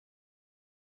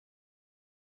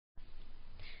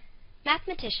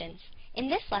Mathematicians, in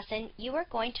this lesson you are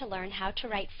going to learn how to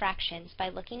write fractions by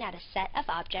looking at a set of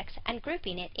objects and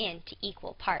grouping it into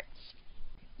equal parts.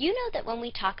 You know that when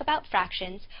we talk about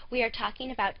fractions, we are talking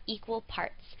about equal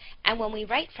parts, and when we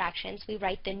write fractions, we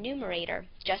write the numerator,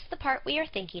 just the part we are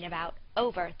thinking about,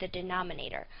 over the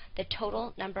denominator, the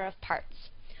total number of parts.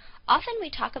 Often we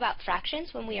talk about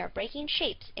fractions when we are breaking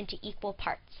shapes into equal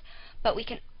parts, but we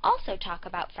can also talk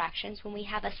about fractions when we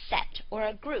have a set or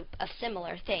a group of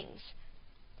similar things.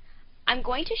 I'm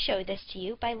going to show this to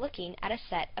you by looking at a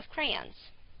set of crayons.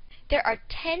 There are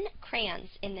 10 crayons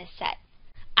in this set.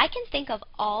 I can think of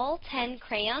all 10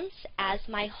 crayons as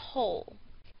my whole.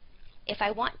 If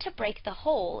I want to break the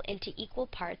whole into equal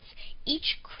parts,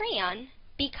 each crayon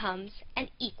becomes an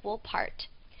equal part.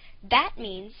 That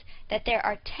means that there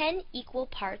are 10 equal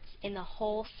parts in the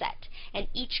whole set, and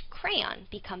each crayon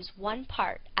becomes one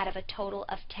part out of a total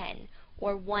of 10,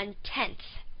 or 1/10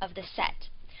 of the set.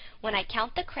 When I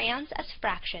count the crayons as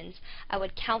fractions, I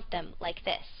would count them like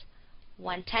this: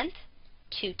 1/10,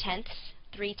 2/10,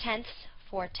 3/10,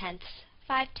 4/10,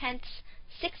 5/10,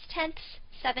 6/10,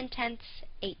 7/10,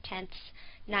 8/10,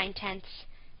 9/10,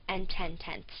 and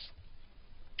 10/10.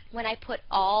 When I put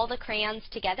all the crayons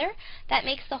together, that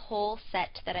makes the whole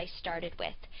set that I started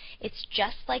with. It's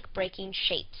just like breaking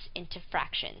shapes into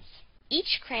fractions.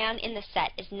 Each crayon in the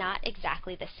set is not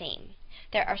exactly the same.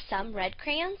 There are some red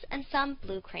crayons and some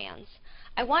blue crayons.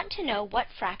 I want to know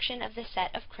what fraction of the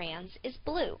set of crayons is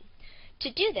blue. To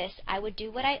do this, I would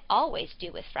do what I always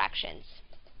do with fractions.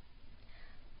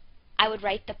 I would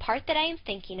write the part that I am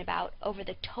thinking about over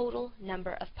the total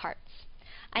number of parts.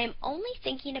 I am only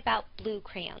thinking about blue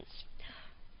crayons.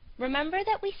 Remember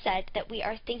that we said that we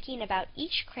are thinking about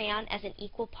each crayon as an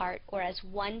equal part, or as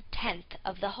 1/10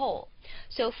 of the whole.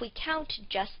 So if we count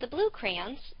just the blue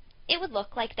crayons, it would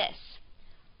look like this: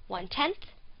 1/10,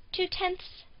 2/10,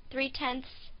 3/10,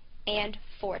 and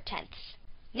 4/10.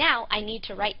 Now I need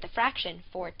to write the fraction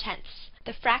 4/10.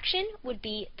 The fraction would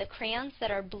be the crayons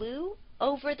that are blue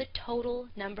over the total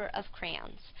number of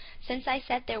crayons. Since I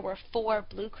said there were 4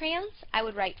 blue crayons, I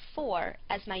would write 4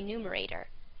 as my numerator.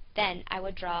 Then I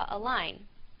would draw a line.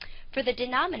 For the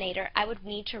denominator, I would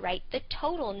need to write the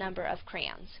total number of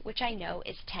crayons, which I know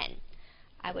is 10.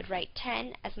 I would write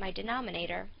 10 as my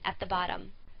denominator at the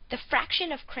bottom. The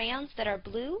fraction of crayons that are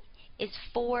blue is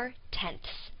 4/10.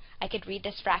 I could read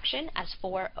this fraction as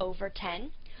 4 over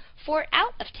 10. 4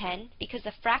 out of 10, because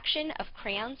the fraction of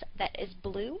crayons that is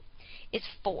blue is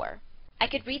 4. I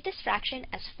could read this fraction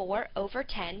as 4 over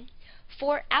 10.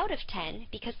 4 out of 10,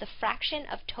 because the fraction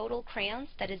of total crayons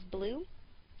that is blue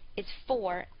is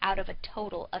 4 out of a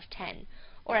total of 10,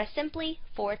 or as simply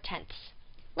 4/10.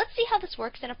 Let's see how this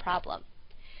works in a problem.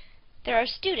 There are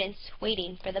students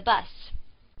waiting for the bus.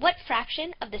 What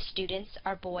fraction of the students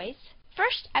are boys?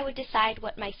 First, I would decide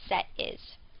what my set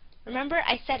is. Remember,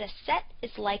 I said a set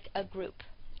is like a group.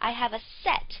 I have a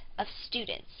set of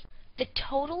students. The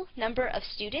total number of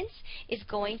students is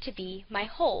going to be my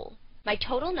whole. My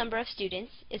total number of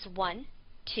students is 1,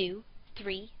 2,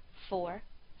 3, 4,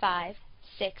 5,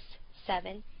 6,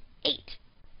 7, 8.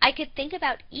 I could think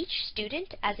about each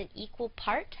student as an equal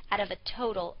part out of a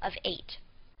total of 8.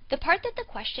 The part that the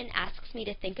question asks me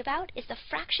to think about is the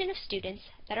fraction of students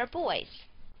that are boys.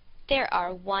 There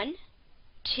are 1,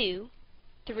 2,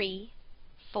 3,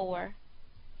 4,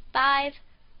 5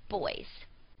 boys.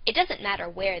 It doesn't matter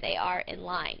where they are in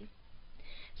line.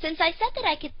 Since I said that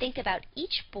I could think about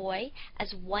each boy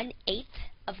as 1/8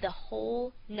 of the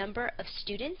whole number of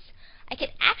students, I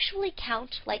could actually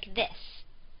count like this: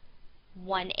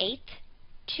 1/8,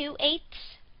 2/8,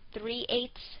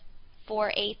 3/8,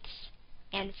 4/8,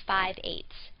 and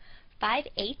 5/8.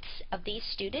 5/8 of these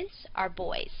students are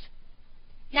boys.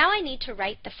 Now I need to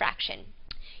write the fraction.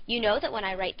 You know that when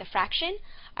I write the fraction,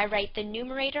 I write the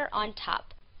numerator on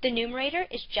top. The numerator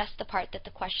is just the part that the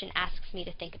question asks me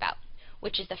to think about,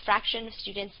 which is the fraction of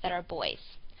students that are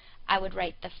boys. I would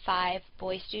write the 5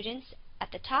 boy students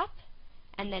at the top,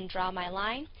 and then draw my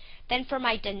line. Then for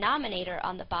my denominator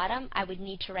on the bottom, I would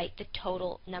need to write the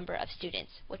total number of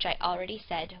students, which I already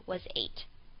said was 8.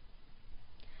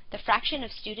 The fraction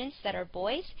of students that are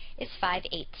boys is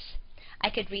 5/8.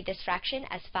 I could read this fraction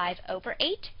as 5 over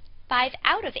 8, 5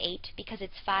 out of 8, because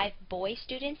it's 5 boy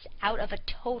students out of a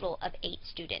total of 8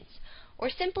 students, or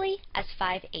simply as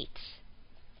 5/8.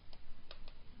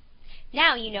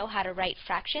 Now you know how to write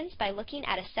fractions by looking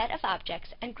at a set of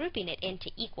objects and grouping it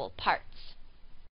into equal parts.